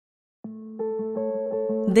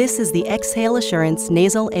This is the Exhale Assurance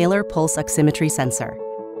Nasal Alar Pulse Oximetry Sensor.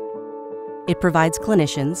 It provides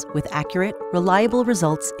clinicians with accurate, reliable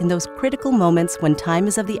results in those critical moments when time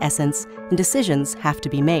is of the essence and decisions have to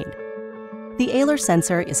be made. The Alar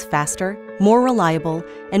sensor is faster, more reliable,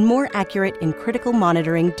 and more accurate in critical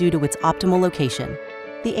monitoring due to its optimal location,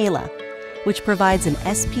 the ALA, which provides an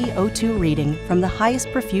SpO2 reading from the highest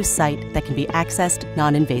perfused site that can be accessed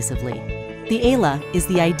non-invasively. The ALA is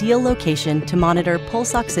the ideal location to monitor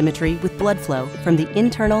pulse oximetry with blood flow from the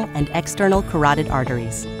internal and external carotid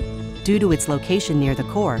arteries. Due to its location near the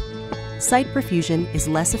core, site perfusion is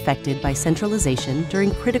less affected by centralization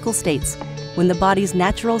during critical states when the body's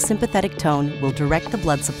natural sympathetic tone will direct the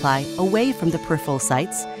blood supply away from the peripheral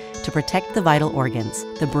sites to protect the vital organs,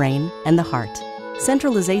 the brain, and the heart.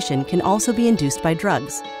 Centralization can also be induced by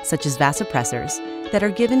drugs, such as vasopressors, that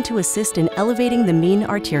are given to assist in elevating the mean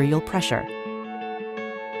arterial pressure.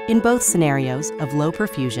 In both scenarios of low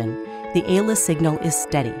perfusion, the ALA signal is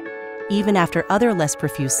steady, even after other less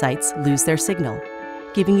perfused sites lose their signal,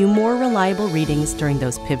 giving you more reliable readings during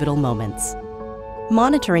those pivotal moments.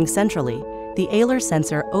 Monitoring centrally, the Alar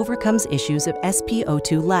sensor overcomes issues of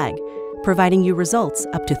SpO2 lag, providing you results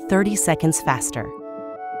up to 30 seconds faster.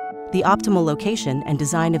 The optimal location and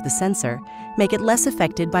design of the sensor make it less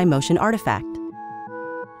affected by motion artifact,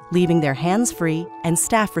 leaving their hands free and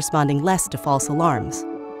staff responding less to false alarms.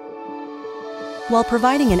 While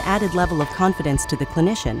providing an added level of confidence to the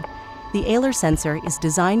clinician, the Alar sensor is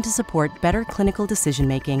designed to support better clinical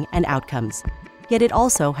decision-making and outcomes, yet it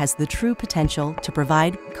also has the true potential to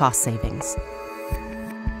provide cost savings.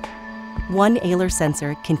 One Alar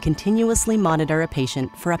sensor can continuously monitor a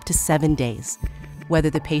patient for up to 7 days, whether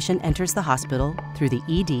the patient enters the hospital through the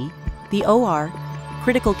ED, the OR,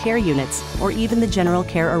 critical care units, or even the general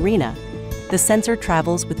care arena. The sensor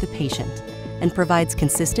travels with the patient and provides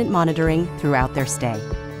consistent monitoring throughout their stay.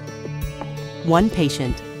 One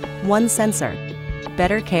patient, one sensor,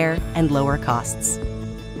 better care and lower costs.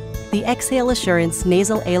 The Exhale Assurance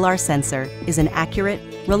Nasal Alar sensor is an accurate,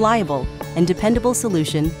 reliable, and dependable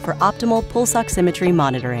solution for optimal pulse oximetry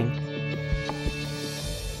monitoring.